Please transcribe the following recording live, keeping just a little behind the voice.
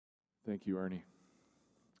Thank you, Ernie.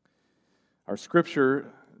 Our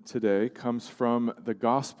scripture today comes from the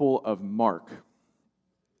Gospel of Mark.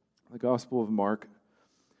 The Gospel of Mark,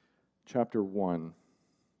 chapter 1.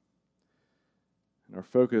 And our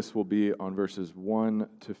focus will be on verses 1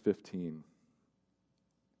 to 15.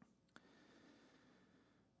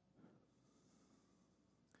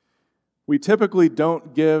 We typically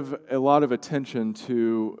don't give a lot of attention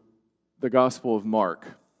to the Gospel of Mark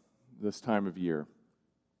this time of year.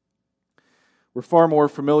 We're far more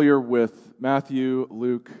familiar with Matthew,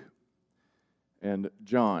 Luke, and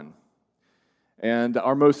John. And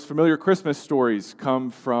our most familiar Christmas stories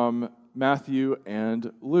come from Matthew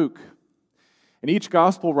and Luke. And each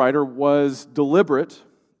gospel writer was deliberate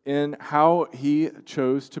in how he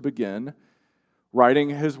chose to begin writing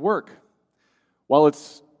his work. While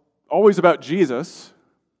it's always about Jesus,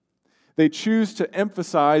 they choose to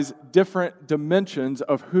emphasize different dimensions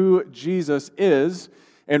of who Jesus is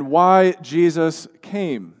and why Jesus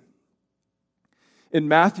came. In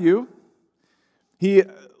Matthew, he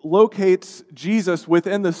locates Jesus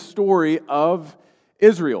within the story of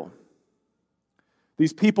Israel.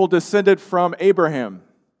 These people descended from Abraham,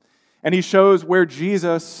 and he shows where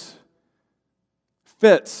Jesus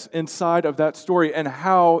fits inside of that story and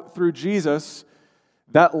how, through Jesus,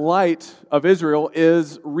 that light of Israel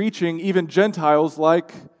is reaching even Gentiles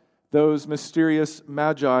like those mysterious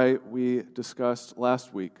magi we discussed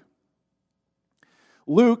last week.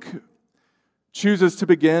 Luke chooses to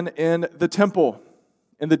begin in the temple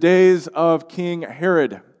in the days of King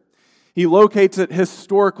Herod. He locates it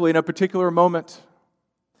historically in a particular moment,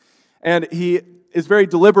 and he is very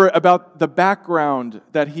deliberate about the background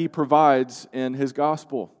that he provides in his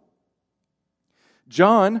gospel.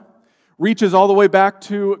 John reaches all the way back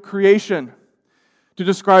to creation to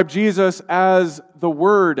describe Jesus as the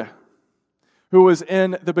Word, who was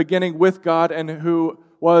in the beginning with God and who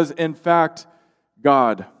was in fact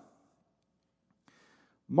God.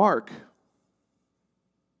 Mark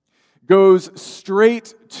goes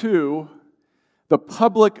straight to the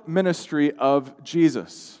public ministry of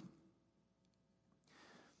Jesus.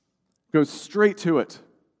 Goes straight to it.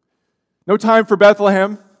 No time for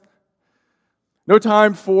Bethlehem. No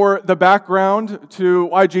time for the background to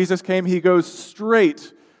why Jesus came. He goes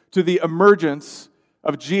straight to the emergence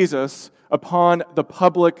of Jesus upon the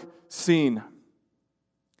public scene.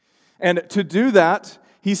 And to do that,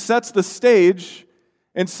 he sets the stage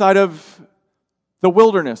inside of the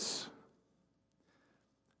wilderness.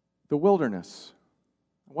 The wilderness.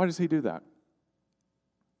 Why does he do that?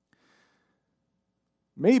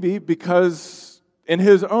 Maybe because in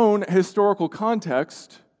his own historical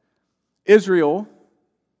context, Israel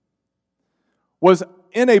was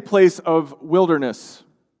in a place of wilderness.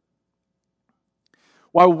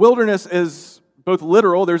 While wilderness is both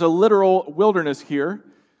literal, there's a literal wilderness here,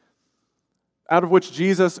 out of which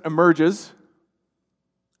Jesus emerges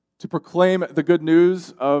to proclaim the good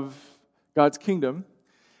news of God's kingdom.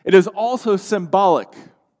 It is also symbolic.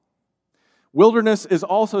 Wilderness is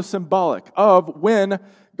also symbolic of when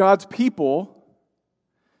God's people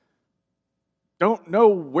don't know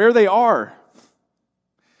where they are,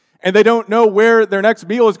 and they don't know where their next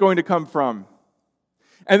meal is going to come from.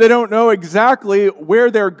 And they don't know exactly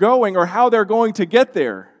where they're going or how they're going to get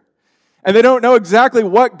there. And they don't know exactly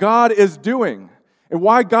what God is doing and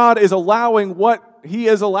why God is allowing what He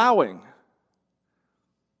is allowing.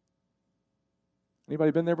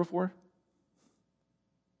 Anybody been there before?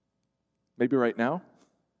 Maybe right now?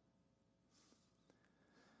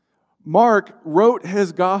 Mark wrote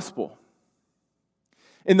his gospel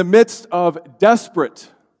in the midst of desperate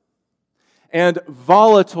and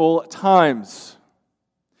volatile times.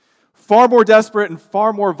 Far more desperate and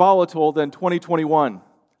far more volatile than 2021,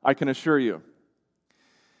 I can assure you.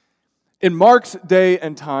 In Mark's day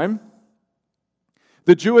and time,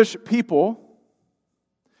 the Jewish people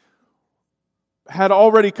had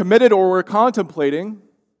already committed or were contemplating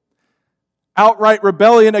outright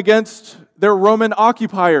rebellion against their Roman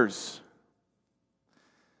occupiers.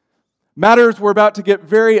 Matters were about to get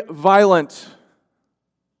very violent.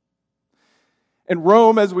 And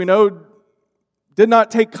Rome, as we know, did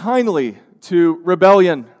not take kindly to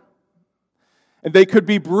rebellion. And they could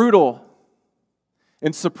be brutal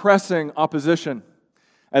in suppressing opposition,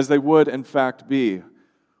 as they would in fact be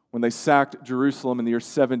when they sacked Jerusalem in the year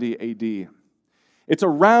 70 AD. It's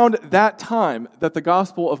around that time that the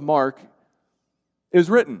Gospel of Mark is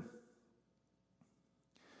written.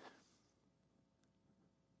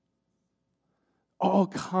 All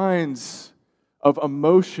kinds of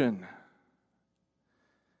emotion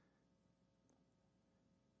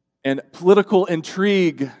and political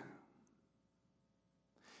intrigue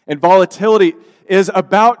and volatility is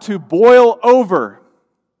about to boil over.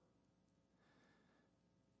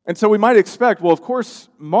 And so we might expect, well, of course,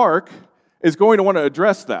 Mark is going to want to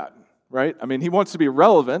address that, right? I mean, he wants to be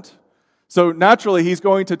relevant. So naturally, he's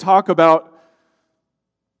going to talk about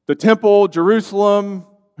the temple, Jerusalem,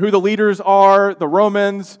 who the leaders are, the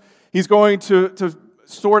Romans. He's going to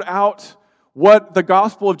sort out what the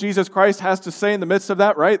gospel of Jesus Christ has to say in the midst of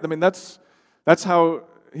that, right? I mean, that's how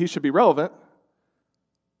he should be relevant.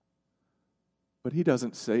 But he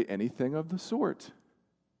doesn't say anything of the sort.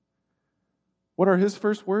 What are his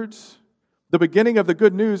first words? The beginning of the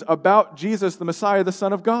good news about Jesus, the Messiah, the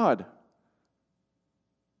Son of God.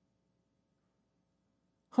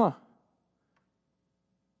 What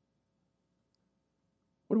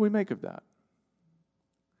do we make of that?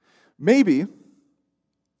 Maybe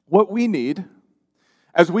what we need,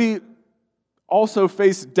 as we also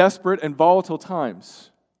face desperate and volatile times,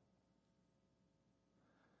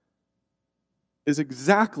 is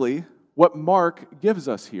exactly what Mark gives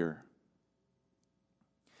us here.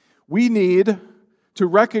 We need to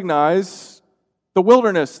recognize the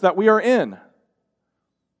wilderness that we are in.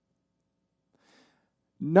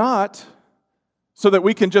 Not so that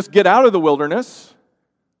we can just get out of the wilderness,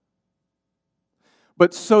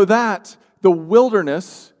 but so that the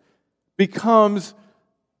wilderness becomes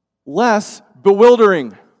less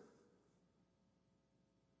bewildering.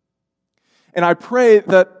 And I pray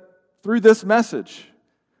that through this message,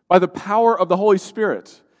 by the power of the Holy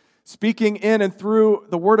Spirit, speaking in and through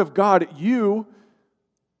the Word of God, you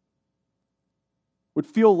would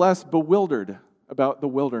feel less bewildered about the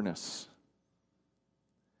wilderness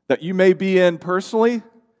that you may be in personally,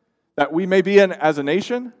 that we may be in as a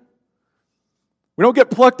nation. We don't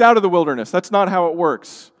get plucked out of the wilderness. That's not how it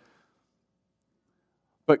works.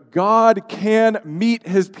 But God can meet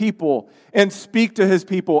His people and speak to His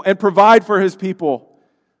people and provide for His people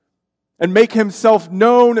and make Himself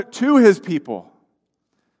known to His people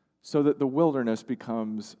so that the wilderness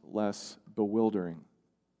becomes less bewildering.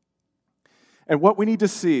 And what we need to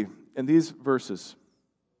see in these verses,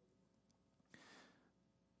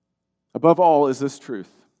 above all, is this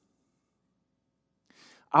truth.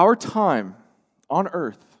 Our time on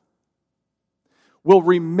earth will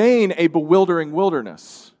remain a bewildering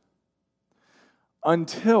wilderness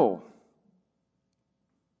until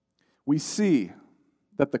we see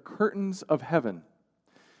that the curtains of heaven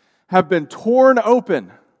have been torn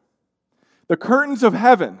open. The curtains of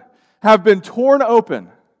heaven have been torn open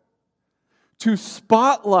to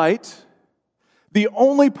spotlight the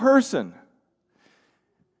only person,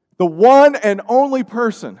 the one and only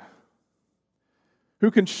person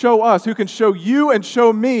who can show us, who can show you and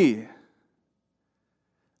show me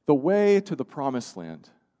the way to the promised land.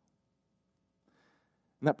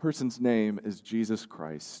 And that person's name is Jesus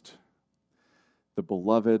Christ, the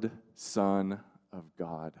beloved Son of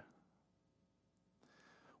God.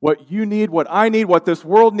 What you need, what I need, what this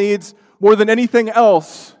world needs more than anything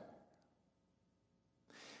else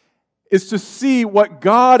is to see what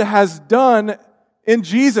God has done in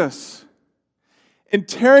Jesus, in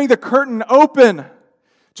tearing the curtain open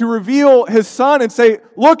to reveal His Son and say,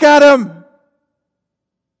 look at Him.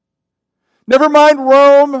 Never mind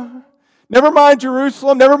Rome, never mind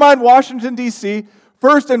Jerusalem, never mind Washington, D.C.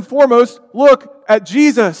 First and foremost, look at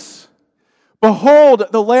Jesus. Behold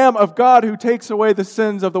the Lamb of God who takes away the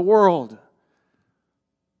sins of the world.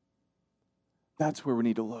 That's where we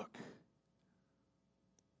need to look.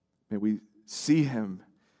 May we see Him.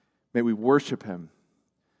 May we worship Him.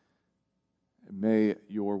 And may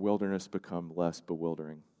your wilderness become less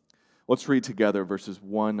bewildering. Let's read together verses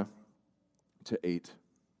 1 to 8.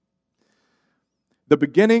 The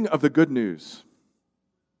beginning of the good news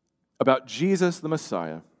about Jesus the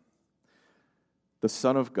Messiah, the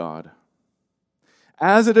Son of God.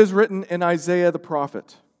 As it is written in Isaiah the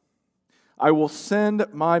prophet, I will send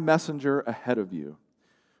my messenger ahead of you,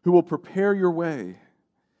 who will prepare your way.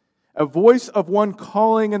 A voice of one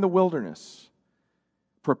calling in the wilderness,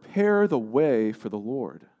 prepare the way for the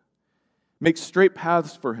Lord. Make straight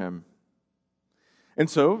paths for Him. And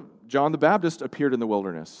so John the Baptist appeared in the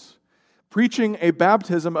wilderness, preaching a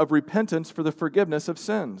baptism of repentance for the forgiveness of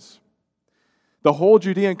sins. The whole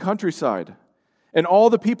Judean countryside and all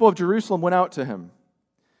the people of Jerusalem went out to him.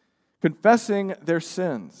 Confessing their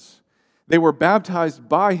sins, they were baptized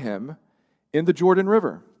by him in the Jordan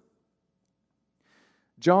River.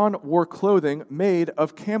 John wore clothing made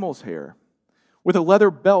of camel's hair, with a leather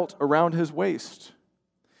belt around his waist,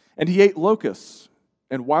 and he ate locusts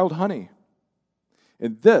and wild honey.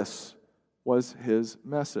 And this was his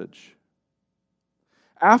message.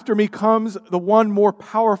 After me comes the one more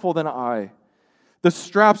powerful than I, the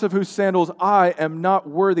straps of whose sandals I am not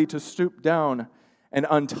worthy to stoop down and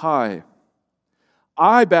untie.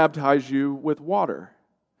 I baptize you with water,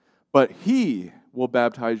 but he will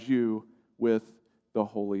baptize you with the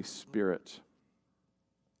Holy Spirit.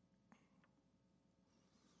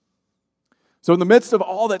 So in the midst of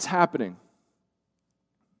all that's happening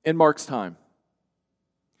in Mark's time,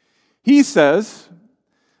 he says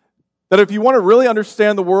that if you want to really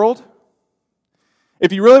understand the world,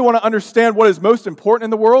 if you really want to understand what is most important in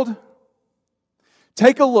the world,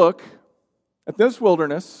 take a look at this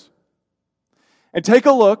wilderness and take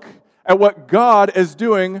a look at what God is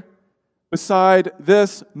doing beside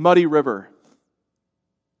this muddy river.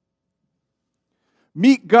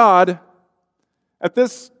 Meet God at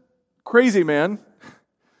this crazy man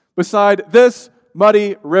beside this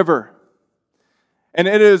muddy river. And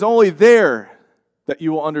it is only there that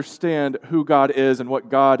you will understand who God is and what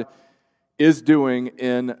God is doing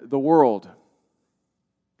in the world.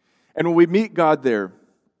 And when we meet God there,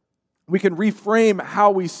 we can reframe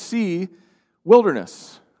how we see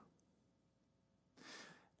wilderness.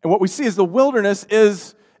 And what we see is the wilderness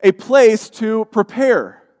is a place to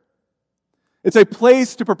prepare. It's a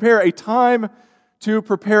place to prepare, a time to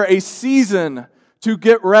prepare, a season to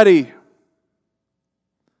get ready.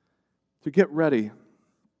 To get ready.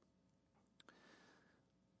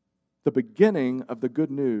 The beginning of the good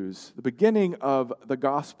news, the beginning of the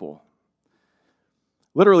gospel,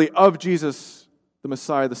 literally of Jesus, the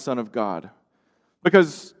Messiah, the Son of God.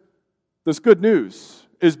 Because this good news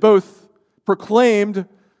is both proclaimed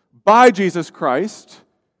by Jesus Christ,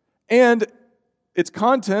 and its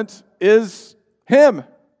content is Him,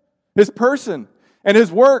 His person, and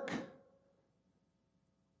His work.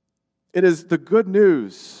 It is the good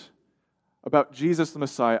news about Jesus the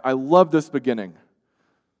Messiah. I love this beginning.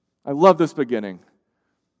 I love this beginning.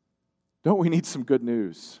 Don't we need some good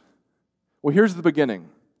news? Well, here's the beginning.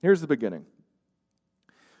 Here's the beginning.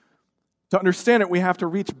 To understand it, we have to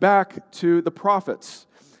reach back to the prophets.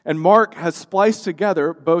 And Mark has spliced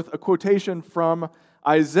together both a quotation from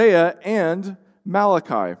Isaiah and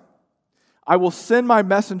Malachi. I will send my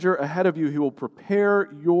messenger ahead of you who will prepare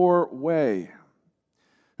your way.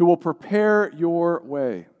 Who will prepare your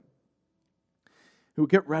way. Who will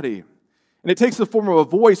get ready. And it takes the form of a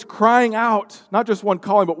voice crying out, not just one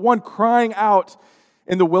calling, but one crying out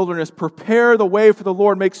in the wilderness, prepare the way for the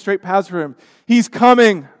Lord, make straight paths for Him. He's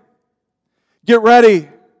coming. Get ready.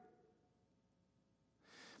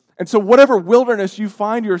 And so whatever wilderness you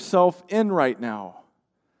find yourself in right now,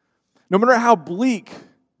 no matter how bleak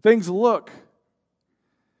things look,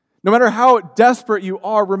 no matter how desperate you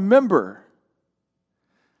are, remember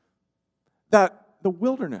that the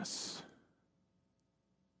wilderness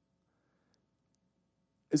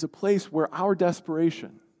is a place where our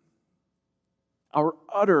desperation, our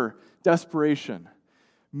utter desperation,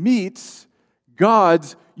 meets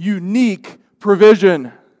God's unique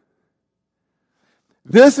provision.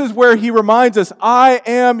 This is where He reminds us, I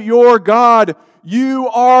am your God. You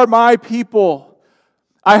are my people.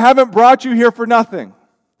 I haven't brought you here for nothing.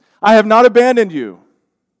 I have not abandoned you.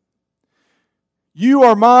 You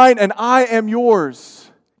are mine and I am yours.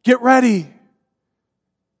 Get ready.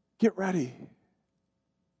 Get ready.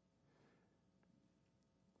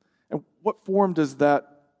 And what form does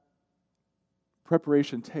that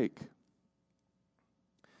preparation take?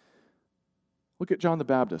 Look at John the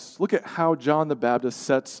Baptist. Look at how John the Baptist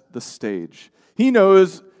sets the stage. He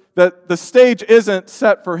knows that the stage isn't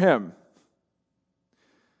set for him.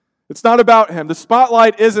 It's not about him. The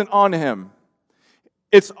spotlight isn't on him.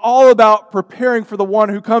 It's all about preparing for the one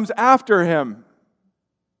who comes after him.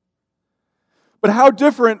 But how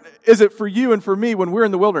different is it for you and for me when we're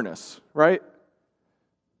in the wilderness, right?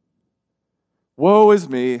 Woe is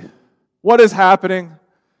me. What is happening?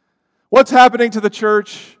 What's happening to the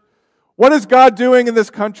church? What is God doing in this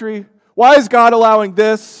country? Why is God allowing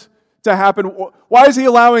this to happen? Why is He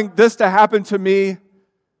allowing this to happen to me?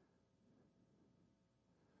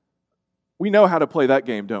 We know how to play that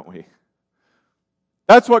game, don't we?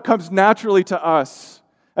 That's what comes naturally to us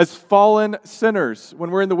as fallen sinners when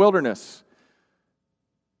we're in the wilderness.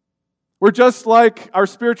 We're just like our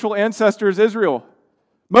spiritual ancestors, Israel.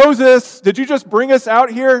 Moses, did you just bring us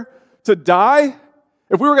out here to die?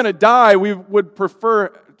 If we were going to die, we would prefer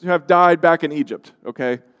to have died back in Egypt,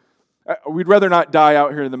 okay? We'd rather not die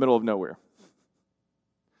out here in the middle of nowhere.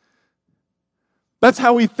 That's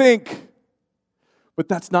how we think. But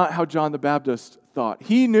that's not how John the Baptist thought.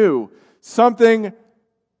 He knew something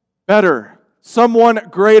better, someone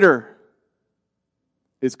greater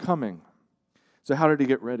is coming. So how did he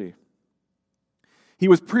get ready? He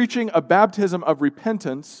was preaching a baptism of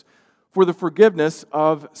repentance for the forgiveness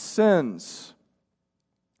of sins.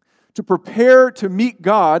 To prepare to meet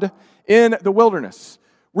God in the wilderness.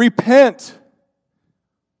 Repent.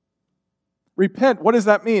 Repent. What does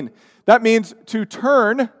that mean? That means to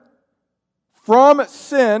turn from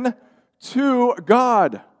sin to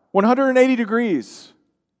God. 180 degrees.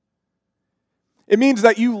 It means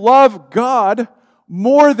that you love God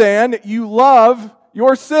more than you love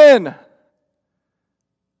your sin.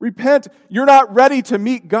 Repent. You're not ready to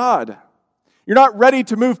meet God. You're not ready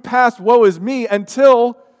to move past woe is me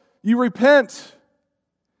until you repent.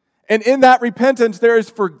 And in that repentance, there is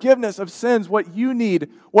forgiveness of sins, what you need,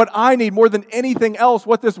 what I need more than anything else,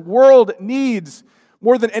 what this world needs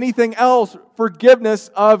more than anything else, forgiveness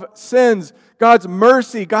of sins, God's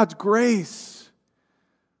mercy, God's grace.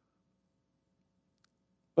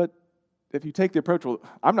 But if you take the approach, well,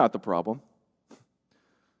 I'm not the problem.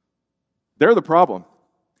 They're the problem.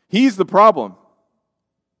 He's the problem.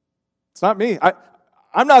 It's not me.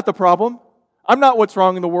 I'm not the problem. I'm not what's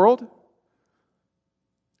wrong in the world.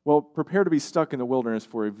 Well, prepare to be stuck in the wilderness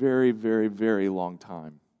for a very, very, very long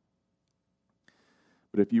time.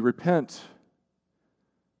 But if you repent,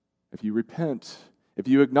 if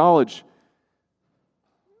you acknowledge,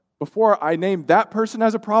 before I name that person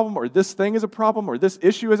as a problem, or this thing as a problem, or this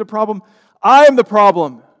issue as a problem, I am the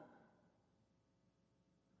problem.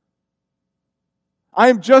 I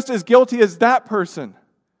am just as guilty as that person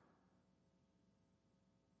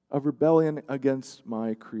of rebellion against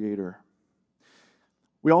my Creator.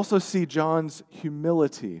 We also see John's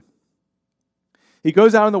humility. He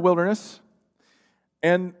goes out in the wilderness,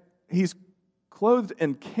 and he's clothed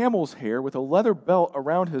in camel's hair with a leather belt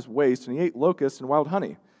around his waist, and he ate locusts and wild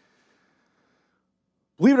honey.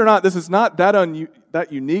 Believe it or not, this is not that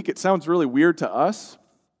unique. It sounds really weird to us.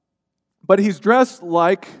 But he's dressed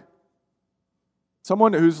like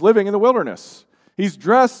someone who's living in the wilderness. He's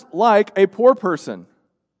dressed like a poor person.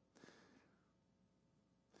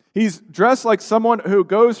 He's dressed like someone who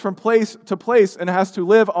goes from place to place and has to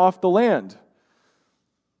live off the land.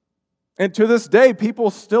 And to this day,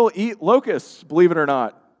 people still eat locusts, believe it or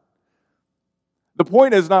not. The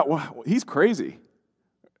point is not, wow, he's crazy.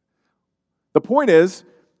 The point is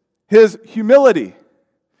his humility.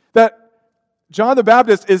 That John the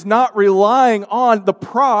Baptist is not relying on the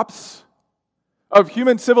props of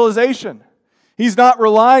human civilization. He's not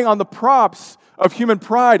relying on the props of human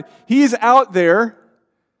pride. He's out there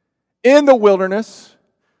in the wilderness,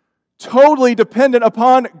 totally dependent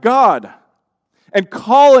upon God, and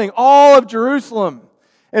calling all of Jerusalem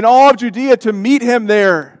and all of Judea to meet him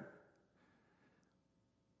there.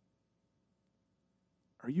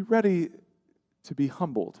 Are you ready to be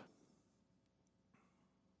humbled?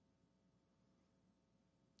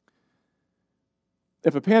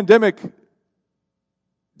 If a pandemic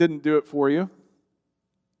didn't do it for you,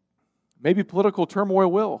 maybe political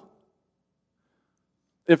turmoil will.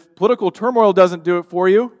 If political turmoil doesn't do it for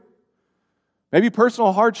you, maybe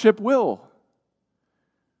personal hardship will.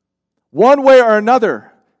 One way or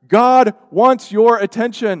another, God wants your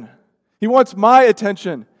attention. He wants my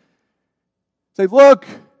attention. Say, look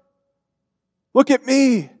at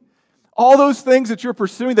me. All those things that you're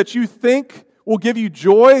pursuing that you think will give you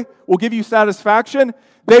joy, will give you satisfaction,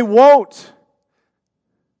 they won't.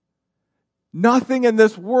 Nothing in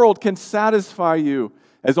this world can satisfy you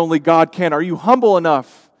as only God can. Are you humble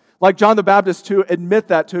enough, like John the Baptist, to admit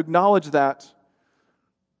that, to acknowledge that?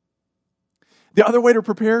 The other way to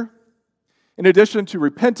prepare, in addition to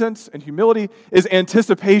repentance and humility, is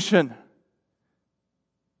anticipation.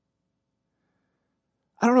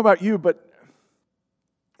 I don't know about you, but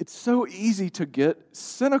it's so easy to get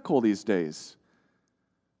cynical these days.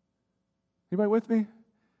 Anybody with me?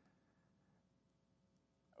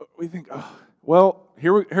 We think, oh, well,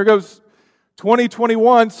 here goes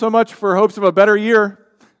 2021, so much for hopes of a better year.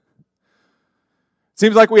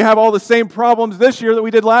 Seems like we have all the same problems this year that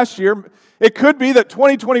we did last year. It could be that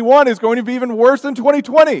 2021 is going to be even worse than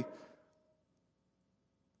 2020.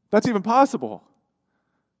 That's even possible.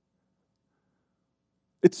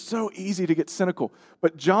 It's so easy to get cynical.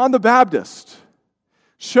 But John the Baptist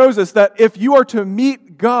shows us that if you are to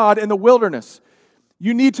meet God in the wilderness,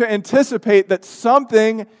 you need to anticipate that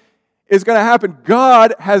something is going to happen.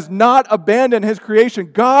 God has not abandoned His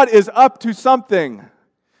creation. God is up to something.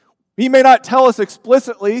 He may not tell us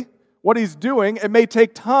explicitly what He's doing. It may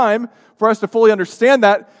take time for us to fully understand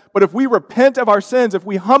that. But if we repent of our sins, if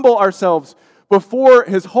we humble ourselves before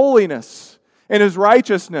His holiness and His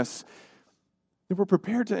righteousness, then we're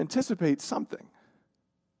prepared to anticipate something.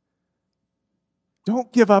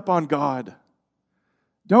 Don't give up on God.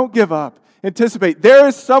 Don't give up. Anticipate. There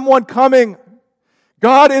is someone coming.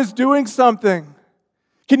 God is doing something.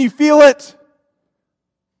 Can you feel it?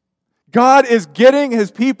 God is getting His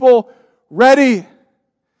people ready.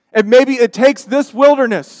 And maybe it takes this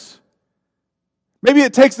wilderness. Maybe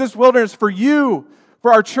it takes this wilderness for you,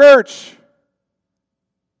 for our church,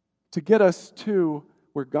 to get us to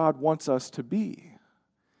where God wants us to be.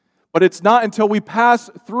 But it's not until we pass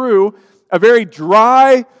through a very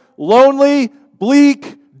dry, lonely,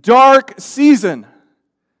 bleak, dark season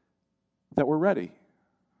that we're ready.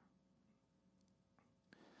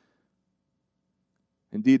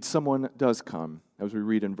 Indeed, someone does come, as we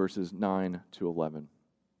read in verses 9 to 11.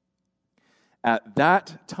 At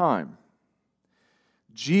that time,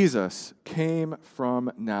 Jesus came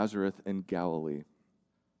from Nazareth in Galilee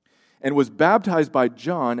and was baptized by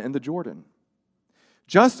John in the Jordan.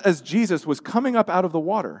 Just as Jesus was coming up out of the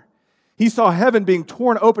water, he saw heaven being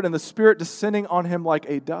torn open and the Spirit descending on him like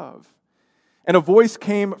a dove. And a voice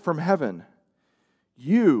came from heaven,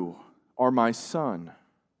 "You are my Son,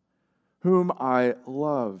 whom I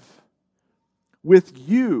love. With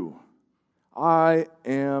you I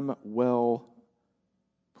am well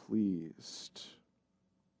pleased."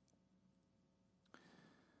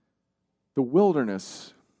 The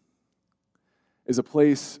wilderness is a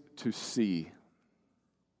place to see.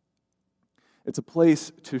 It's a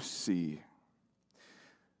place to see.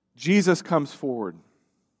 Jesus comes forward.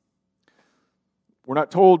 We're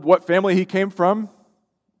not told what family he came from.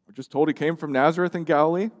 We're just told he came from Nazareth in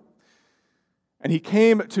Galilee. And he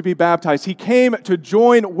came to be baptized. He came to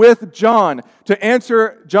join with John, to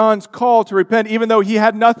answer John's call to repent, even though he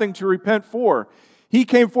had nothing to repent for. He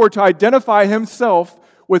came forward to identify himself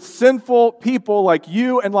with sinful people like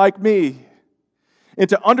you and like me, and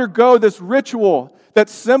to undergo this ritual that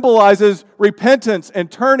symbolizes repentance and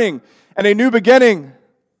turning and a new beginning.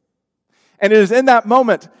 And it is in that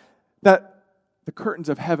moment that the curtains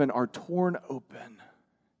of heaven are torn open.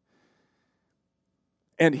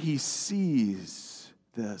 And he sees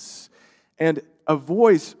this. And a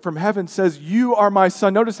voice from heaven says, "You are my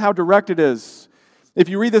Son." Notice how direct it is. If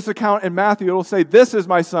you read this account in Matthew, it'll say, "This is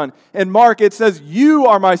my Son." In Mark, it says, "You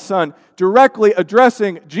are my Son," directly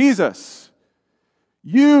addressing Jesus.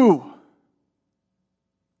 You.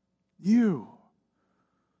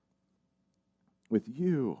 With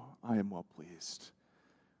you, I am well pleased.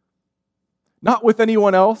 Not with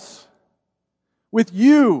anyone else. With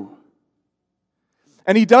you.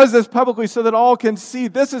 And he does this publicly so that all can see,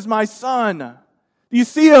 this is my Son. Do you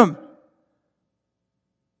see him?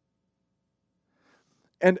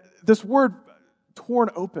 And this word, torn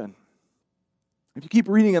open, if you keep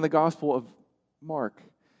reading in the Gospel of Mark,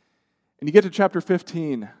 and you get to chapter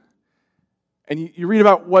 15, and you read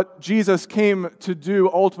about what Jesus came to do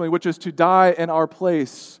ultimately, which is to die in our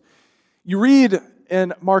place. You read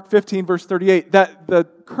in Mark 15, verse 38, that the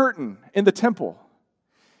curtain in the temple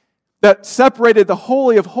that separated the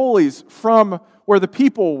Holy of Holies from where the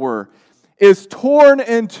people were is torn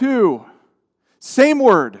in two. Same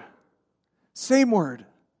word,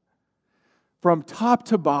 from top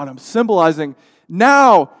to bottom, symbolizing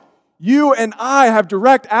now you and I have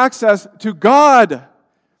direct access to God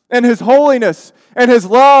and His holiness and His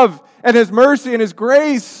love and His mercy and His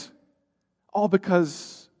grace, all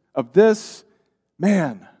because of this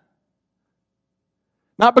man.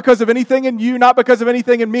 Not because of anything in you, not because of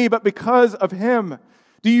anything in me, but because of Him.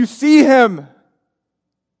 Do you see Him?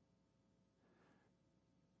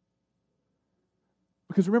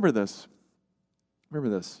 Because remember this.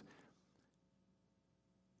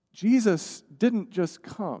 Jesus didn't just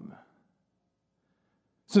come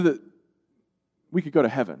so that we could go to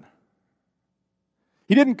heaven.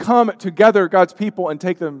 He didn't come to gather God's people and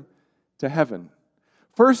take them to heaven.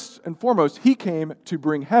 First and foremost, He came to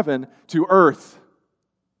bring heaven to earth.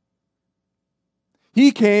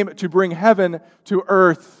 He came to bring heaven to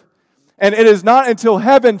earth. And it is not until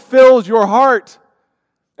heaven fills your heart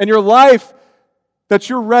and your life that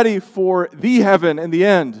you're ready for the heaven in the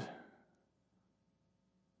end.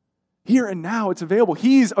 Here and now, it's available.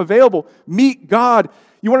 He's available. Meet God.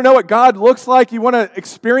 You want to know what God looks like? You want to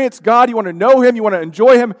experience God? You want to know Him? You want to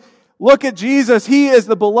enjoy Him? Look at Jesus. He is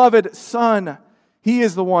the beloved Son. He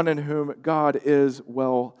is the one in whom God is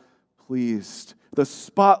well pleased. The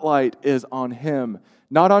spotlight is on Him,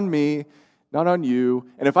 not on me, not on you.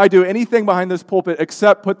 And if I do anything behind this pulpit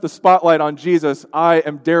except put the spotlight on Jesus, I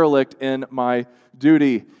am derelict in my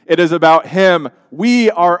duty. It is about Him.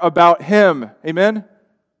 We are about Him. Amen?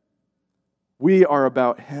 We are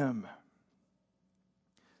about Him.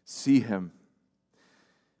 See Him.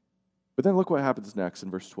 But then look what happens next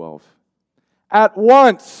in verse 12. At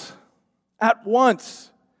once,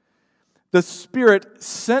 the Spirit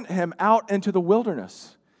sent Him out into the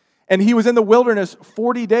wilderness. And He was in the wilderness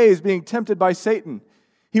 40 days being tempted by Satan.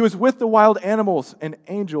 He was with the wild animals, and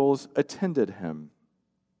angels attended Him.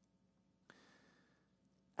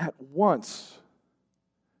 at once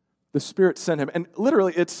the Spirit sent him. And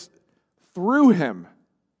literally, it's through him.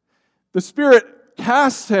 The Spirit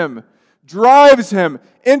casts him, drives him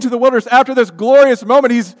into the wilderness. After this glorious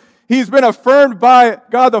moment, he's been affirmed by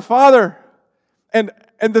God the Father. And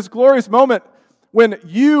this glorious moment, when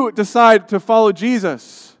you decide to follow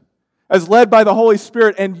Jesus as led by the Holy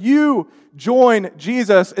Spirit, and you join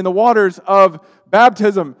Jesus in the waters of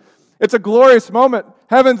baptism, it's a glorious moment.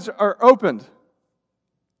 Heavens are opened.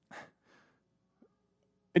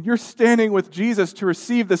 And you're standing with Jesus to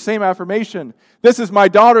receive the same affirmation. This is my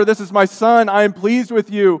daughter, this is my son, I am pleased with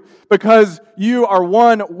you because you are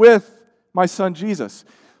one with my son Jesus.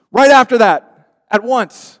 Right after that, at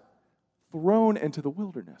once, thrown into the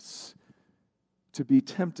wilderness to be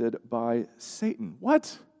tempted by Satan.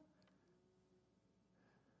 What?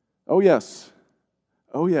 Oh yes.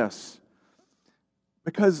 Oh yes.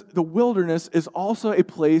 Because the wilderness is also a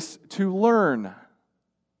place to learn.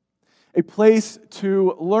 A place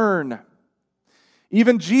to learn.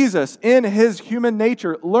 Even Jesus, in his human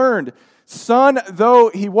nature, learned. Son though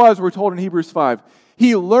he was, we're told in Hebrews 5,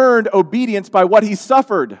 he learned obedience by what he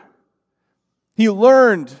suffered. He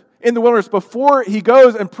learned in the wilderness before he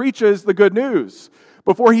goes and preaches the good news,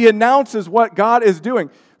 before he announces what God is doing.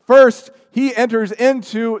 First, he enters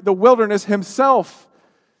into the wilderness himself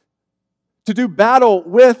to do battle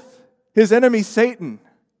with his enemy Satan.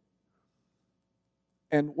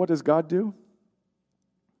 And what does God do?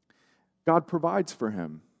 God provides for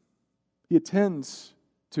him. He attends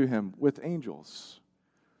to him with angels.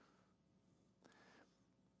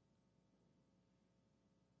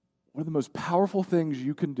 One of the most powerful things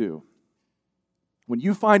you can do when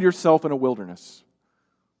you find yourself in a wilderness,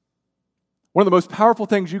 one of the most powerful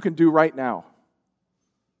things you can do right now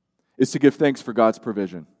is to give thanks for God's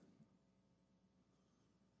provision.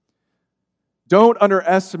 Don't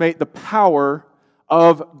underestimate the power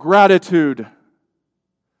of gratitude.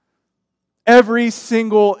 Every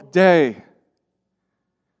single day,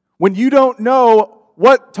 when you don't know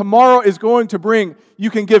what tomorrow is going to bring, you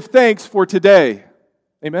can give thanks for today.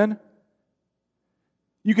 Amen?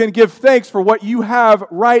 You can give thanks for what you have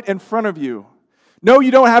right in front of you. No,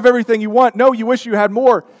 you don't have everything you want. No, you wish you had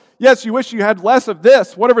more. Yes, you wish you had less of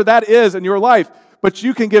this, whatever that is in your life. But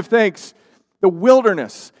you can give thanks. The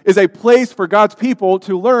wilderness is a place for God's people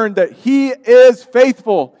to learn that He is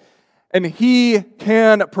faithful and He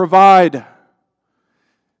can provide.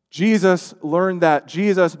 Jesus learned that.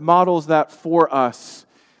 Jesus models that for us.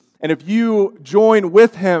 And if you join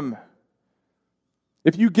with Him,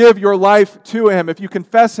 if you give your life to Him, if you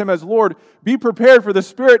confess Him as Lord, be prepared for the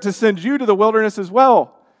Spirit to send you to the wilderness as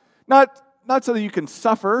well. Not so that you can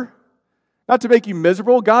suffer, not to make you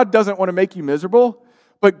miserable. God doesn't want to make you miserable,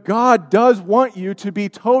 but God does want you to be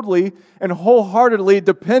totally and wholeheartedly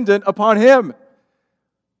dependent upon Him.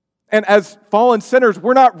 And as fallen sinners,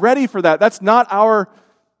 we're not ready for that. That's not our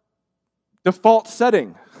default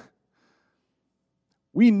setting.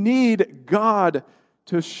 We need God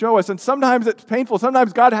to show us. And sometimes it's painful.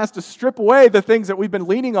 Sometimes God has to strip away the things that we've been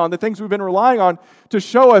leaning on, the things we've been relying on, to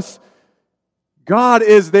show us God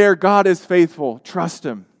is there, God is faithful. Trust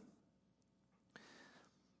Him.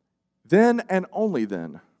 Then and only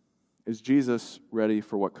then is Jesus ready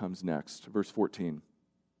for what comes next. Verse 14.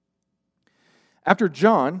 After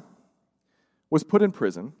John was put in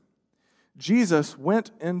prison, Jesus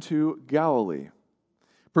went into Galilee,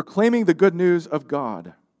 proclaiming the good news of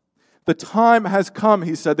God. The time has come,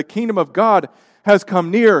 He said. The kingdom of God has come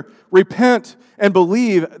near. Repent and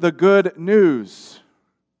believe the good news.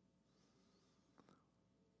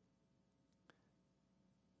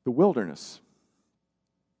 The wilderness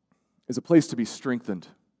is a place to be strengthened.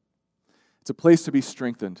 It's a place to be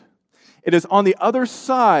strengthened. It is on the other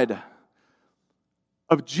side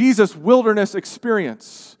of Jesus' wilderness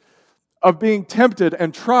experience of being tempted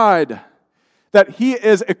and tried that He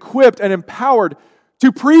is equipped and empowered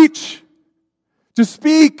to preach, to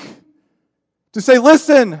speak, to say,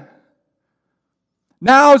 listen,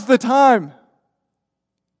 now's the time.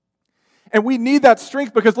 And we need that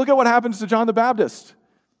strength because look at what happens to John the Baptist.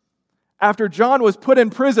 After John was put in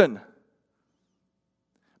prison,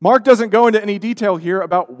 Mark doesn't go into any detail here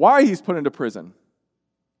about why he's put into prison.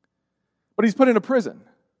 But he's put into prison.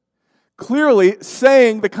 Clearly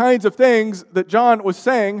saying the kinds of things that John was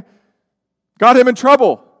saying got him in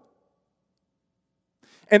trouble.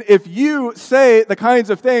 And if you say the kinds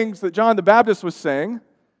of things that John the Baptist was saying,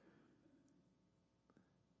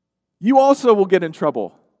 you also will get in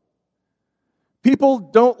trouble. People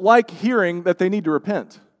don't like hearing that they need to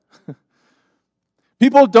repent.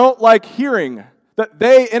 People don't like hearing that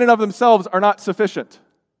they in and of themselves are not sufficient.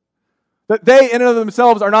 That they in and of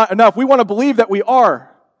themselves are not enough. We want to believe that we are.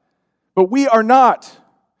 But we are not.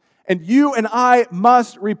 And you and I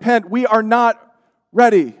must repent. We are not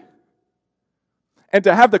ready. And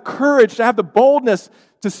to have the courage, to have the boldness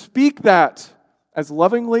to speak that as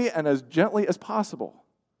lovingly and as gently as possible.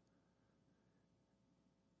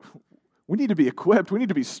 We need to be equipped. We need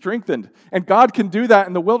to be strengthened. And God can do that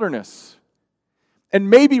in the wilderness. And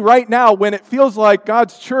maybe right now, when it feels like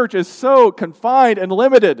God's church is so confined and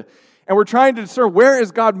limited, and we're trying to discern where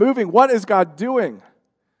is God moving, what is God doing,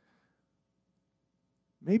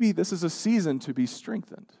 maybe this is a season to be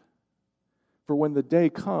strengthened for when the day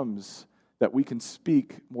comes that we can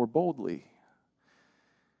speak more boldly.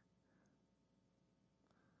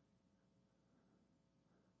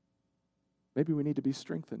 Maybe we need to be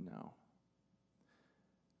strengthened now.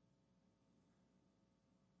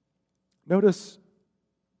 Notice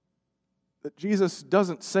that Jesus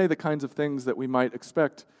doesn't say the kinds of things that we might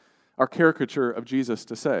expect our caricature of Jesus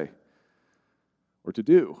to say or to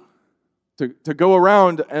do. To go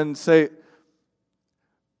around and say,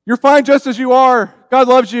 "You're fine just as you are. God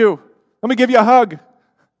loves you. Let me give you a hug."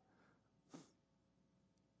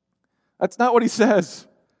 That's not what he says.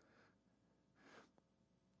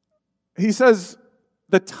 He says,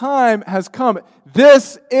 the time has come.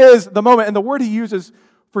 This is the moment. And the word he uses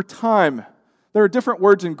for time, there are different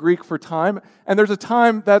words in Greek for time, and there's a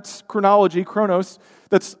time that's chronology, chronos,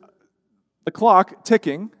 that's the clock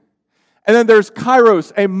ticking. And then there's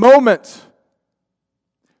kairos, a moment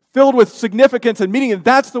filled with significance and meaning, and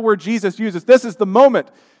that's the word Jesus uses. This is the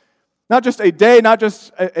moment. Not just a day, not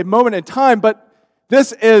just a moment in time, but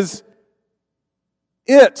this is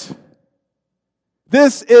it.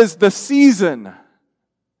 This is the season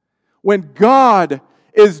when God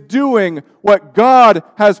is doing what God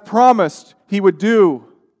has promised He would do.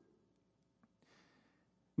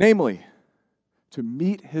 Namely, to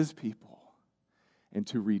meet His people and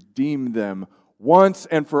to redeem them once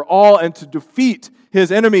and for all, and to defeat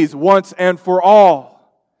His enemies once and for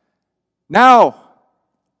all. Now.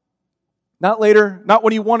 Not later, not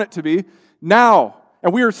when you want it to be. Now.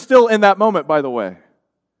 And we are still in that moment, by the way.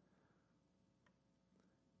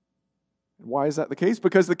 Why is that the case?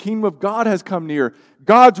 Because the kingdom of God has come near.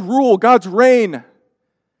 God's rule, God's reign,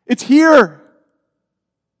 it's here.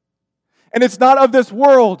 And it's not of this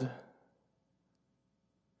world.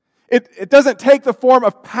 It doesn't take the form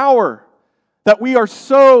of power that we are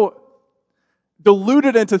so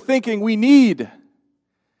deluded into thinking we need.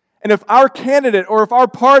 And if our candidate or if our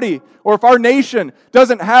party or if our nation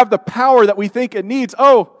doesn't have the power that we think it needs,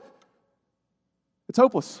 it's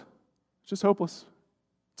hopeless. It's just hopeless.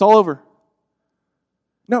 It's all over.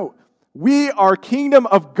 No, we are kingdom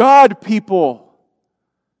of God people.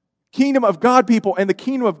 Kingdom of God people, and the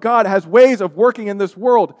kingdom of God has ways of working in this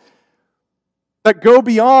world that go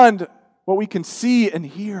beyond what we can see and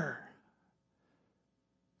hear.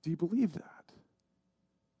 Do you believe that?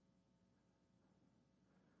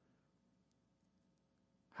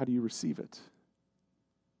 How do you receive it?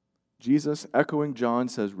 Jesus, echoing John,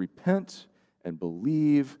 says, "Repent and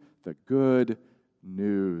believe the good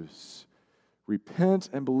news." Repent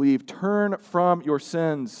and believe. Turn from your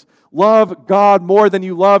sins. Love God more than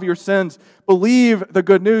you love your sins. Believe the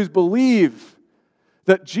good news. Believe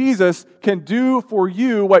that Jesus can do for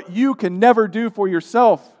you what you can never do for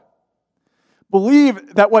yourself.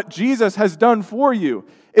 Believe that what Jesus has done for you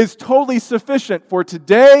is totally sufficient for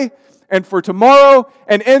today and for tomorrow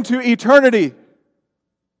and into eternity.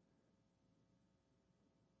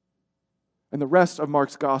 And the rest of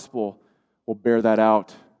Mark's gospel will bear that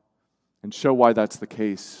out and show why that's the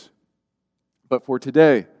case. But for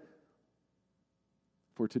today,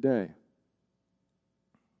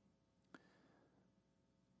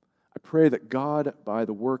 I pray that God, by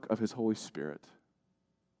the work of His Holy Spirit,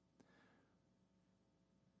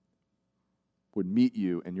 would meet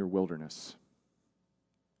you in your wilderness,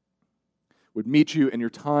 would meet you in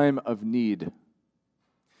your time of need,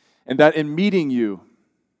 and that in meeting you,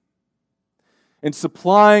 in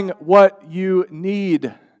supplying what you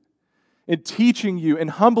need, in teaching you, in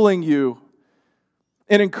humbling you,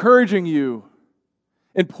 in encouraging you,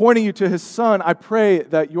 in pointing you to His Son, I pray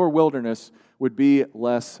that your wilderness would be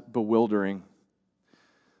less bewildering.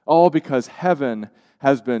 All because heaven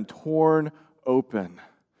has been torn open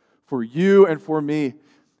for you and for me.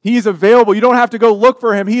 He's available. You don't have to go look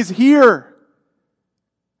for Him. He's here.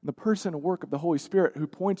 The person and work of the Holy Spirit who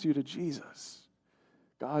points you to Jesus,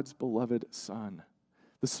 God's beloved Son.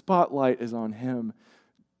 The spotlight is on Him.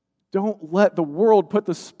 Don't let the world put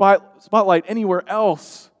the spotlight anywhere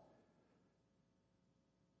else.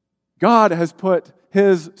 God has put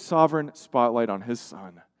His sovereign spotlight on His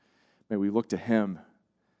Son. May we look to Him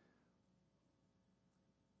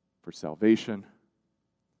for salvation,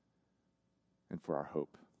 and for our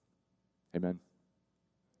hope. Amen.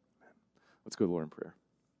 Let's go to the Lord in prayer.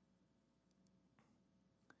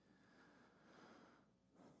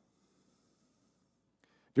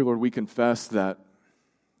 Dear Lord, we confess that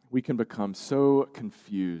we can become so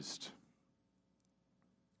confused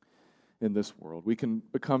in this world. We can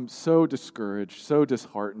become so discouraged, so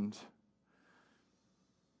disheartened.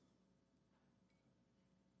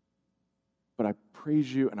 But I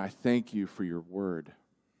praise you and I thank you for your word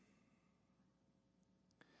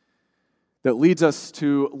that leads us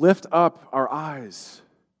to lift up our eyes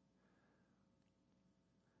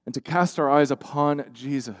and to cast our eyes upon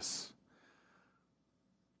Jesus.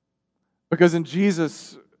 Because in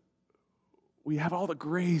Jesus, we have all the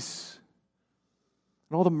grace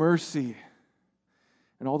and all the mercy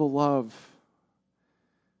and all the love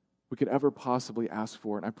we could ever possibly ask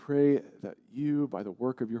for. And I pray that you, by the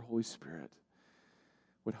work of your Holy Spirit,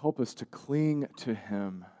 would help us to cling to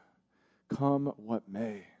him, come what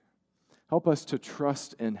may. Help us to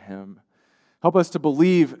trust in him. Help us to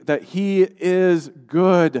believe that he is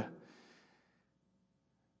good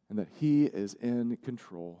and that he is in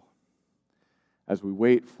control as we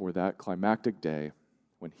wait for that climactic day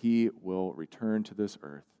when he will return to this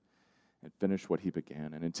earth and finish what he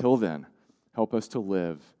began. And until then, help us to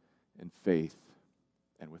live in faith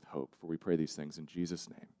and with hope. For we pray these things in Jesus'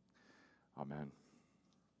 name. Amen.